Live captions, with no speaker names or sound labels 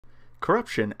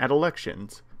Corruption at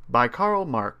Elections by Karl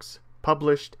Marx,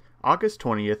 published August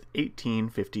 20th,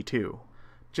 1852.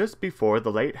 Just before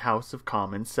the late House of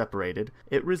Commons separated,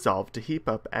 it resolved to heap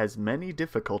up as many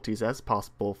difficulties as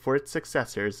possible for its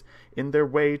successors in their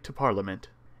way to Parliament.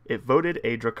 It voted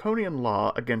a draconian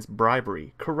law against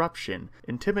bribery, corruption,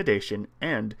 intimidation,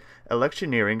 and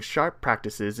electioneering sharp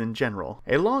practices in general.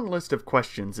 A long list of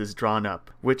questions is drawn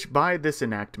up, which by this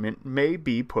enactment may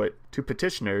be put to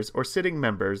petitioners or sitting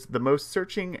members the most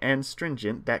searching and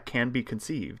stringent that can be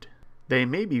conceived. They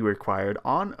may be required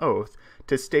on oath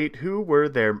to state who were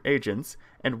their agents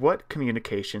and what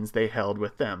communications they held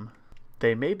with them.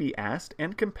 They may be asked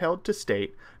and compelled to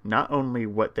state not only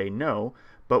what they know,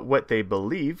 but what they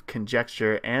believe,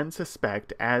 conjecture, and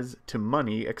suspect as to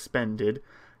money expended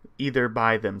either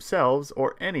by themselves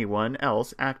or anyone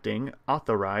else acting,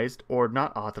 authorized or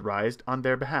not authorized, on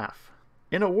their behalf.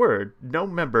 In a word, no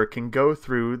member can go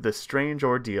through the strange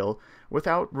ordeal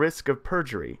without risk of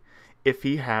perjury, if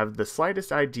he have the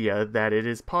slightest idea that it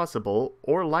is possible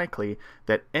or likely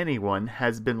that anyone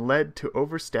has been led to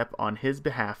overstep on his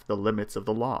behalf the limits of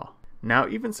the law. Now,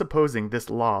 even supposing this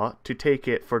law to take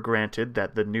it for granted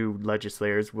that the new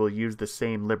legislators will use the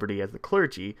same liberty as the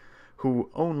clergy, who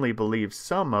only believe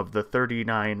some of the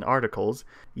 39 articles,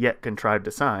 yet contrive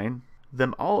to sign,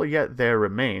 them all yet there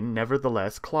remain,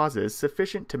 nevertheless, clauses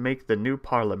sufficient to make the new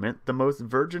Parliament the most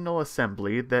virginal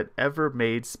assembly that ever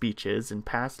made speeches and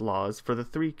passed laws for the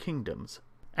three kingdoms.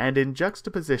 And in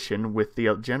juxtaposition with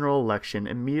the general election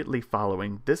immediately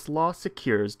following, this law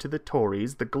secures to the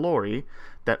Tories the glory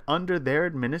that under their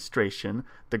administration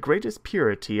the greatest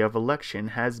purity of election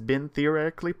has been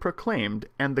theoretically proclaimed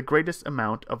and the greatest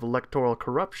amount of electoral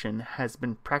corruption has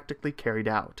been practically carried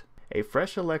out. A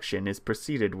fresh election is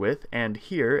proceeded with, and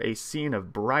here a scene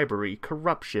of bribery,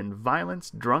 corruption,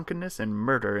 violence, drunkenness, and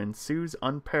murder ensues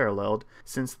unparalleled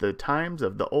since the times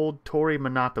of the old Tory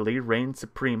monopoly reigned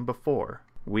supreme before.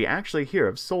 We actually hear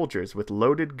of soldiers with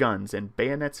loaded guns and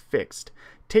bayonets fixed,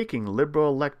 taking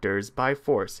liberal electors by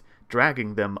force,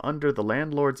 dragging them under the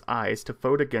landlord's eyes to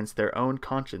vote against their own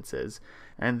consciences,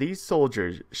 and these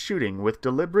soldiers shooting with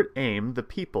deliberate aim the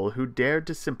people who dared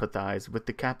to sympathize with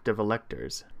the captive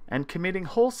electors, and committing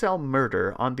wholesale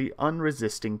murder on the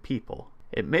unresisting people.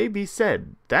 It may be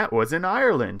said, that was in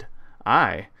Ireland!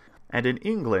 Aye, and in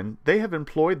England they have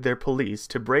employed their police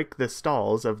to break the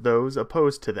stalls of those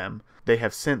opposed to them. They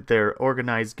have sent their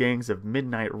organized gangs of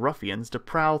midnight ruffians to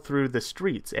prowl through the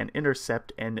streets and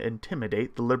intercept and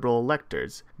intimidate the liberal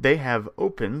electors. They have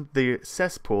opened the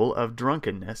cesspool of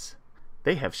drunkenness.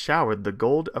 They have showered the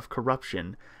gold of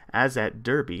corruption, as at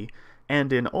Derby,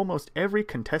 and in almost every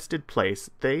contested place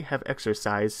they have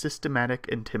exercised systematic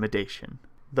intimidation.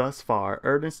 Thus far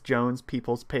Ernest Jones'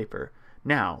 People's Paper.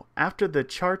 Now, after the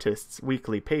Chartists'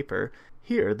 weekly paper,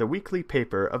 here the weekly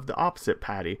paper of the opposite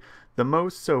party, the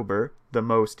most sober, the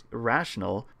most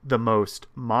rational, the most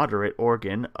moderate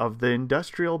organ of the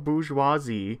industrial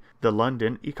bourgeoisie, the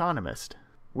London Economist.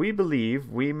 We believe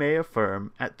we may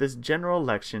affirm at this general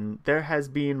election there has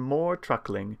been more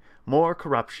truckling, more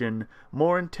corruption,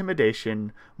 more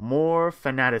intimidation, more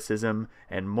fanaticism,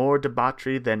 and more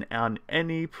debauchery than on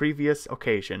any previous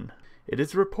occasion. It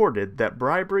is reported that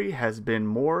bribery has been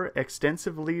more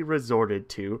extensively resorted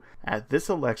to at this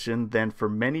election than for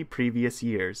many previous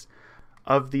years.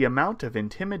 Of the amount of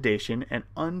intimidation and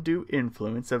undue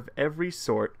influence of every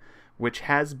sort which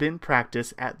has been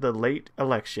practiced at the late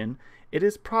election, it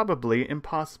is probably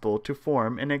impossible to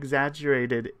form an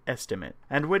exaggerated estimate.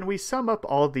 And when we sum up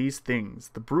all these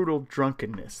things, the brutal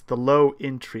drunkenness, the low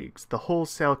intrigues, the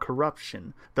wholesale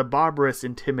corruption, the barbarous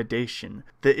intimidation,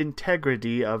 the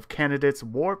integrity of candidates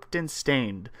warped and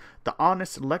stained, the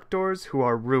honest electors who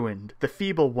are ruined, the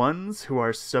feeble ones who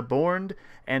are suborned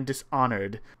and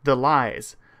dishonored, the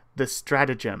lies, the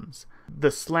stratagems,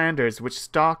 the slanders which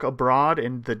stalk abroad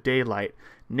in the daylight,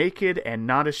 naked and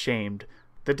not ashamed,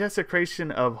 the desecration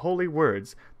of holy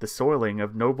words, the soiling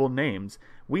of noble names,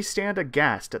 we stand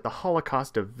aghast at the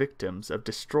holocaust of victims, of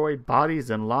destroyed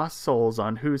bodies and lost souls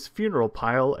on whose funeral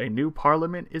pile a new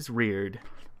parliament is reared.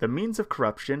 The means of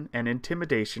corruption and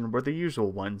intimidation were the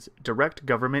usual ones, direct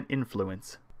government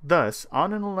influence. Thus,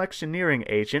 on an electioneering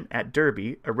agent at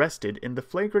Derby arrested in the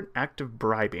flagrant act of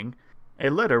bribing, a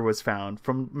letter was found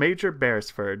from Major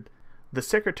Beresford, the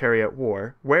Secretary at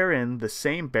War, wherein the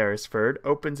same Beresford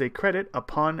opens a credit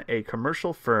upon a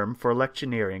commercial firm for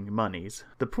electioneering moneys.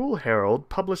 The Poole Herald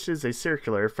publishes a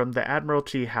circular from the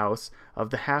Admiralty House of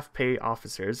the half-pay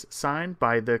officers, signed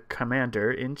by the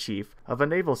Commander-in-Chief of a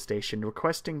naval station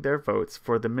requesting their votes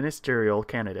for the ministerial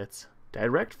candidates.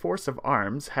 Direct force of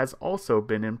arms has also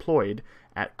been employed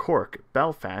at Cork,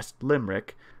 Belfast,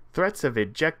 Limerick, threats of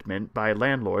ejectment by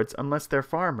landlords unless their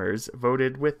farmers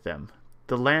voted with them.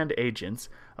 The land agents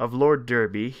of Lord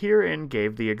Derby herein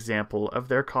gave the example of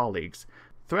their colleagues,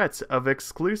 threats of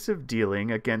exclusive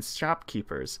dealing against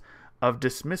shopkeepers, of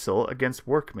dismissal against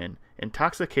workmen,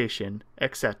 intoxication,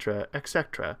 etc.,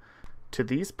 etc. To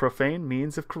these profane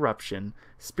means of corruption,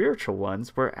 spiritual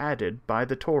ones were added by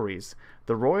the Tories.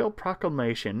 The royal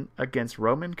proclamation against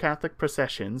Roman Catholic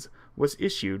processions was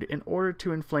issued in order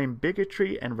to inflame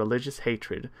bigotry and religious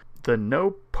hatred. The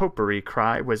 "No Popery"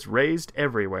 cry was raised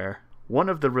everywhere. One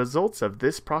of the results of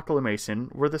this proclamation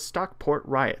were the Stockport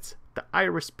riots. The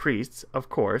Irish priests, of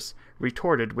course,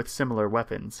 retorted with similar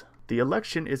weapons. The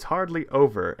election is hardly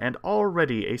over, and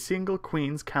already a single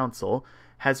Queen's Council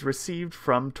has received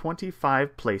from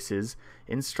 25 places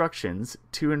instructions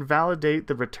to invalidate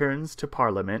the returns to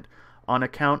Parliament on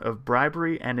account of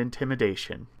bribery and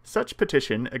intimidation. Such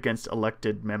petition against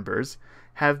elected members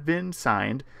have been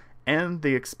signed, and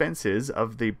the expenses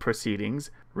of the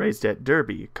proceedings raised at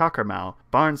Derby, Cockermouth,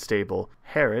 Barnstable,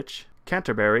 Harwich,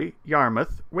 Canterbury,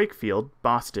 Yarmouth, Wakefield,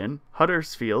 Boston,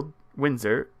 Huddersfield,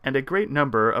 Windsor, and a great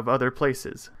number of other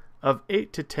places. Of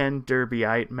 8 to 10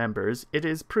 Derbyite members, it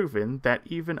is proven that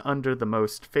even under the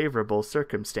most favorable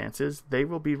circumstances they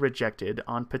will be rejected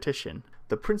on petition.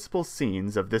 The principal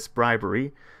scenes of this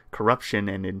bribery, corruption,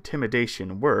 and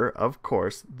intimidation were, of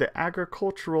course, the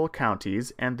agricultural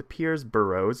counties and the peers'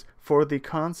 boroughs, for the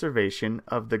conservation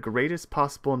of the greatest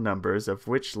possible numbers of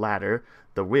which latter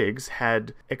the Whigs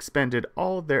had expended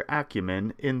all their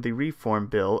acumen in the Reform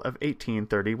Bill of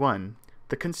 1831.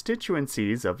 The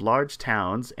constituencies of large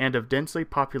towns and of densely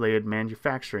populated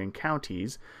manufacturing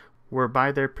counties were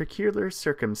by their peculiar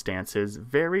circumstances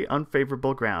very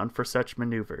unfavorable ground for such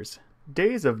maneuvers.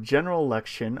 Days of general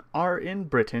election are in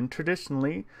Britain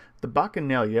traditionally the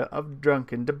bacchanalia of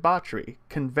drunken debauchery,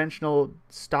 conventional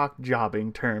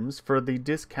stock-jobbing terms for the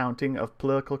discounting of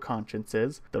political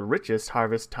consciences, the richest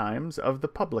harvest times of the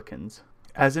publicans.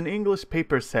 As an English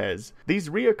paper says, these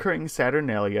reoccurring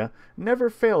Saturnalia never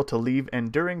fail to leave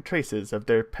enduring traces of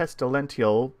their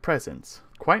pestilential presence.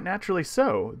 Quite naturally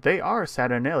so, they are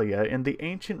Saturnalia in the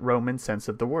ancient Roman sense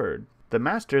of the word. The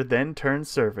master then turned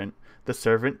servant, the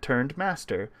servant turned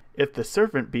master. If the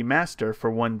servant be master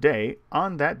for one day,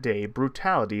 on that day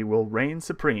brutality will reign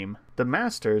supreme. The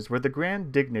masters were the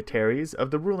grand dignitaries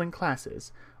of the ruling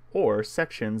classes, or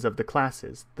sections of the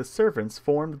classes. The servants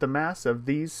formed the mass of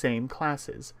these same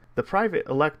classes. The private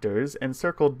electors,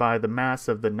 encircled by the mass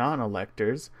of the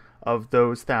non-electors, of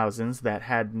those thousands that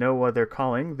had no other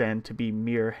calling than to be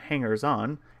mere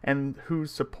hangers-on, and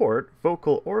whose support,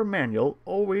 vocal or manual,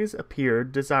 always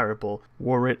appeared desirable,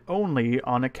 were it only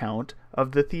on account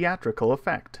of the theatrical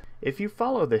effect. If you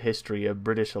follow the history of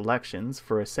British elections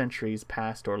for a centuries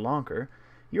past or longer,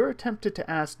 you are tempted to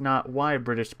ask not why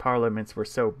British parliaments were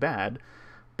so bad,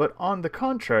 but on the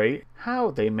contrary, how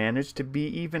they managed to be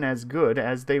even as good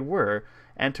as they were,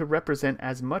 and to represent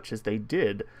as much as they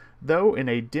did, though in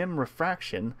a dim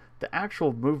refraction, the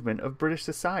actual movement of British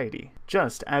society.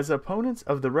 Just as opponents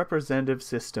of the representative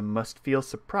system must feel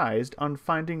surprised on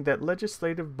finding that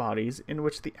legislative bodies in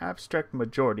which the abstract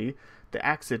majority, the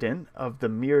accident of the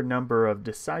mere number of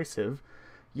decisive,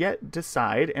 yet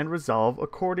decide and resolve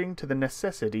according to the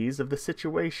necessities of the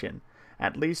situation,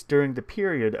 at least during the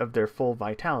period of their full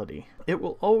vitality. It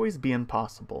will always be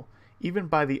impossible, even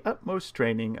by the utmost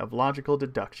straining of logical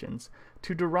deductions,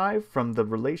 to derive from the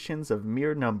relations of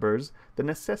mere numbers the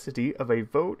necessity of a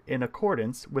vote in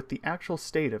accordance with the actual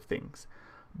state of things,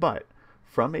 but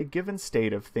from a given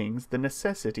state of things the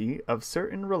necessity of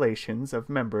certain relations of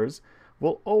members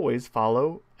will always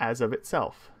follow as of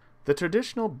itself. The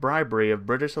traditional bribery of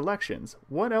British elections,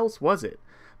 what else was it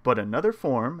but another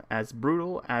form, as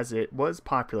brutal as it was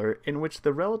popular, in which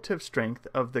the relative strength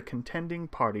of the contending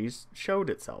parties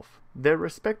showed itself? Their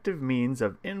respective means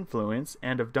of influence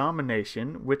and of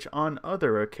domination, which on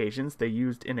other occasions they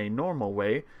used in a normal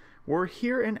way, were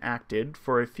here enacted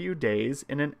for a few days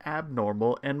in an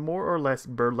abnormal and more or less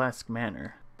burlesque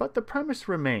manner. But the premise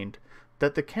remained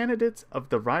that the candidates of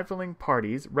the rivaling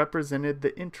parties represented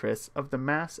the interests of the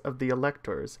mass of the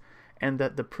electors, and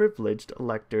that the privileged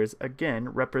electors again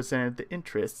represented the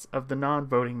interests of the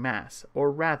non-voting mass,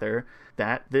 or rather,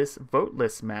 that this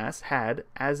voteless mass had,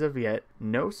 as of yet,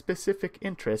 no specific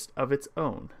interest of its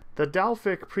own. The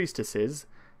Delphic priestesses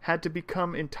had to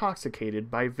become intoxicated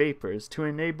by vapors to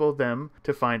enable them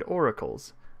to find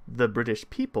oracles. The British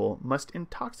people must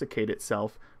intoxicate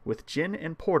itself with gin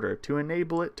and porter to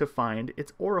enable it to find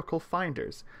its oracle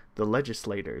finders, the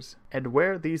legislators. And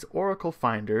where these oracle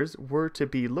finders were to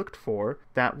be looked for,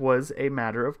 that was a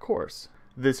matter of course.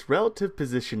 This relative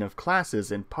position of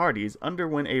classes and parties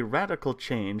underwent a radical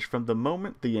change from the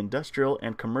moment the industrial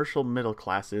and commercial middle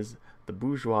classes, the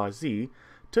bourgeoisie,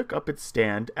 took up its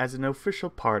stand as an official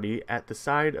party at the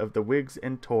side of the Whigs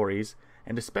and Tories,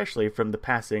 and especially from the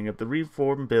passing of the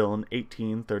Reform Bill in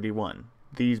 1831.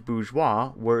 These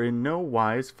bourgeois were in no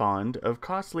wise fond of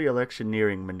costly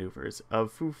electioneering maneuvers,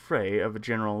 of fou-fray of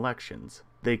general elections.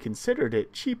 They considered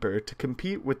it cheaper to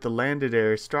compete with the landed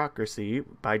aristocracy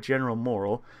by general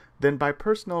moral than by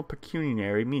personal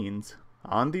pecuniary means.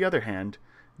 On the other hand,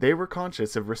 they were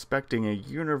conscious of respecting a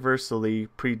universally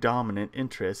predominant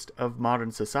interest of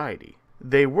modern society.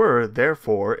 They were,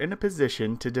 therefore, in a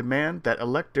position to demand that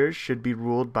electors should be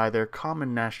ruled by their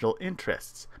common national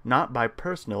interests, not by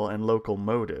personal and local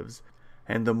motives,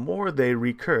 and the more they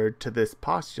recurred to this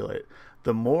postulate,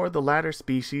 the more the latter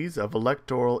species of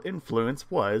electoral influence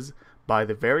was, by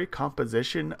the very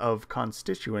composition of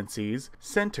constituencies,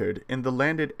 centered in the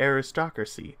landed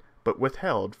aristocracy, but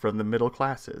withheld from the middle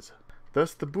classes.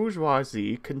 Thus the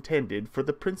bourgeoisie contended for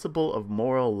the principle of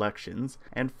moral elections,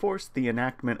 and forced the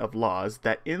enactment of laws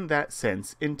that in that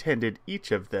sense intended each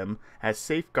of them as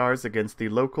safeguards against the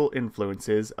local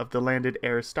influences of the landed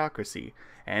aristocracy,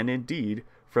 and indeed,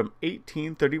 from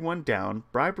 1831 down,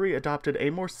 bribery adopted a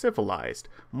more civilized,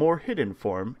 more hidden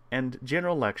form, and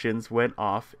general elections went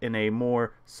off in a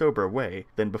more sober way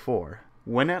than before.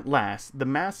 When at last the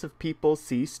mass of people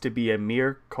ceased to be a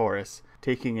mere chorus,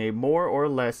 taking a more or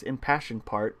less impassioned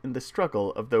part in the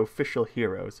struggle of the official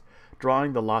heroes,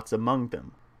 drawing the lots among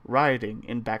them, rioting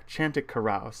in bacchantic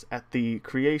carouse at the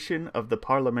creation of the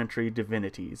parliamentary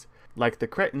divinities, like the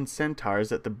cretin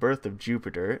centaurs at the birth of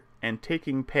Jupiter, and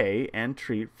taking pay and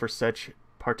treat for such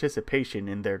participation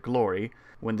in their glory,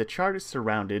 when the Chartists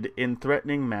surrounded in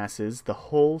threatening masses the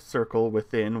whole circle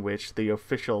within which the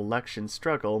official election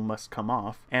struggle must come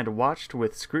off, and watched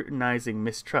with scrutinizing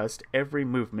mistrust every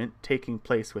movement taking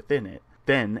place within it,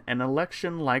 then an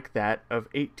election like that of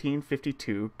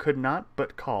 1852 could not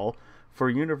but call for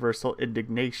universal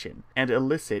indignation, and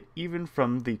elicit even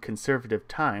from the conservative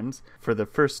Times, for the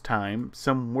first time,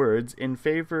 some words in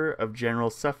favor of general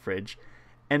suffrage,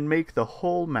 and make the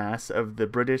whole mass of the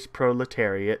British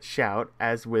proletariat shout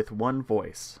as with one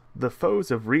voice. The foes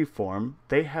of reform,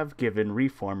 they have given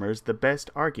reformers the best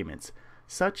arguments.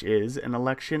 Such is an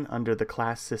election under the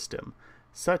class system.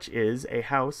 Such is a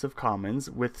House of Commons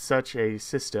with such a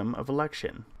system of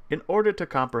election. In order to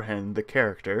comprehend the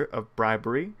character of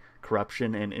bribery,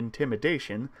 corruption, and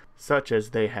intimidation, such as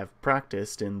they have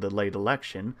practiced in the late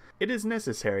election, it is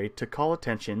necessary to call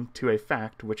attention to a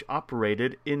fact which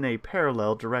operated in a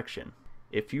parallel direction.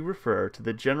 If you refer to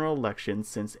the general elections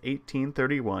since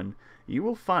 1831, you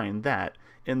will find that,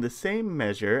 in the same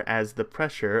measure as the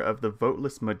pressure of the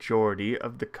voteless majority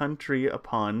of the country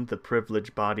upon the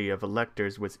privileged body of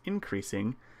electors was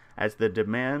increasing, as the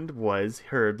demand was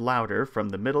heard louder from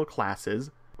the middle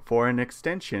classes for an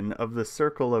extension of the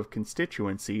circle of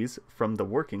constituencies from the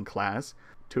working class,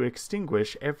 to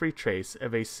extinguish every trace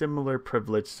of a similar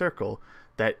privileged circle,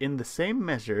 that in the same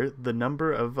measure the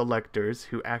number of electors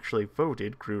who actually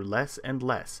voted grew less and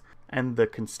less, and the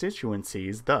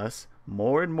constituencies thus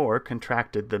more and more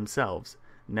contracted themselves.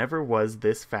 Never was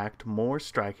this fact more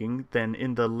striking than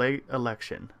in the late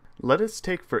election. Let us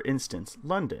take for instance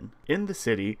London. In the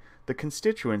city, the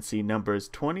constituency numbers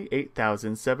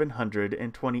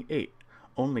 28,728,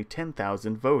 only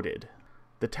 10,000 voted.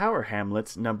 The Tower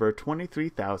Hamlets number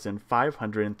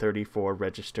 23,534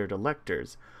 registered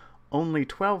electors, only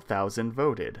 12,000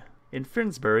 voted. In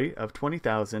Finsbury, of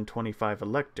 20,025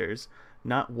 electors,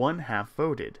 not one half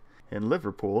voted. In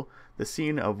Liverpool, the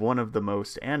scene of one of the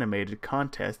most animated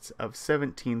contests of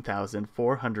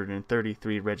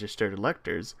 17,433 registered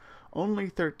electors, only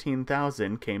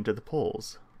 13,000 came to the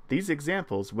polls. These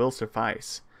examples will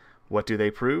suffice. What do they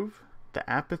prove? The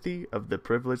apathy of the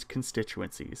privileged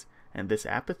constituencies. And this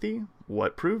apathy,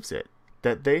 what proves it?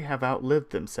 That they have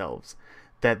outlived themselves,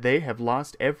 that they have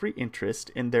lost every interest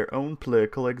in their own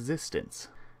political existence.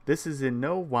 This is in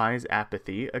no wise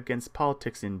apathy against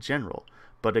politics in general,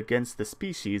 but against the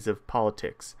species of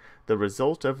politics, the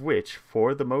result of which,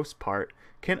 for the most part,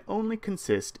 can only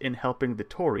consist in helping the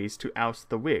Tories to oust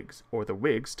the Whigs, or the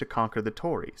Whigs to conquer the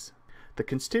Tories. The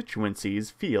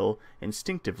constituencies feel,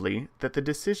 instinctively, that the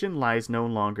decision lies no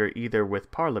longer either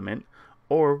with Parliament,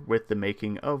 or with the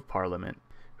making of Parliament.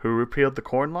 Who repealed the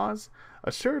Corn Laws?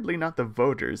 Assuredly not the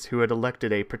voters who had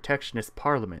elected a protectionist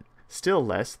Parliament, still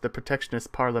less the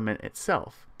protectionist Parliament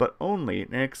itself, but only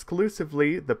and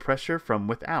exclusively the pressure from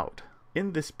without.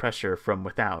 In this pressure from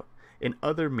without, in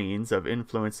other means of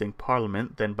influencing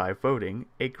Parliament than by voting,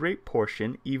 a great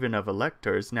portion even of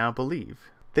electors now believe.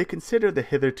 They consider the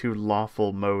hitherto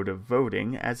lawful mode of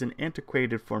voting as an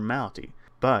antiquated formality,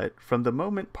 but from the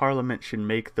moment Parliament should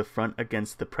make the front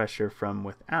against the pressure from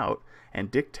without, and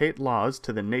dictate laws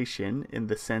to the nation in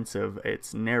the sense of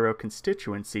its narrow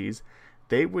constituencies,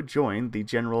 they would join the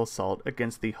general assault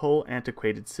against the whole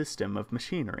antiquated system of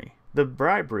machinery. The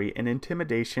bribery and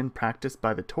intimidation practiced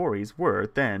by the Tories were,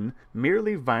 then,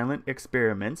 merely violent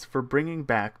experiments for bringing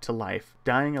back to life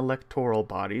dying electoral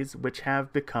bodies which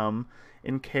have become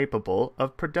incapable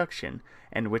of production,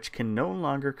 and which can no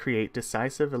longer create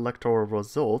decisive electoral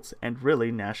results and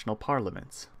really national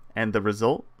parliaments. And the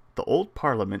result? The old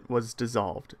Parliament was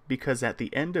dissolved, because at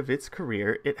the end of its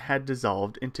career it had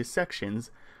dissolved into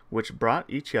sections which brought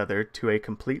each other to a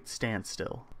complete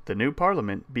standstill. The new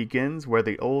Parliament begins where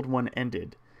the old one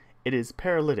ended. It is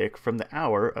paralytic from the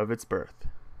hour of its birth.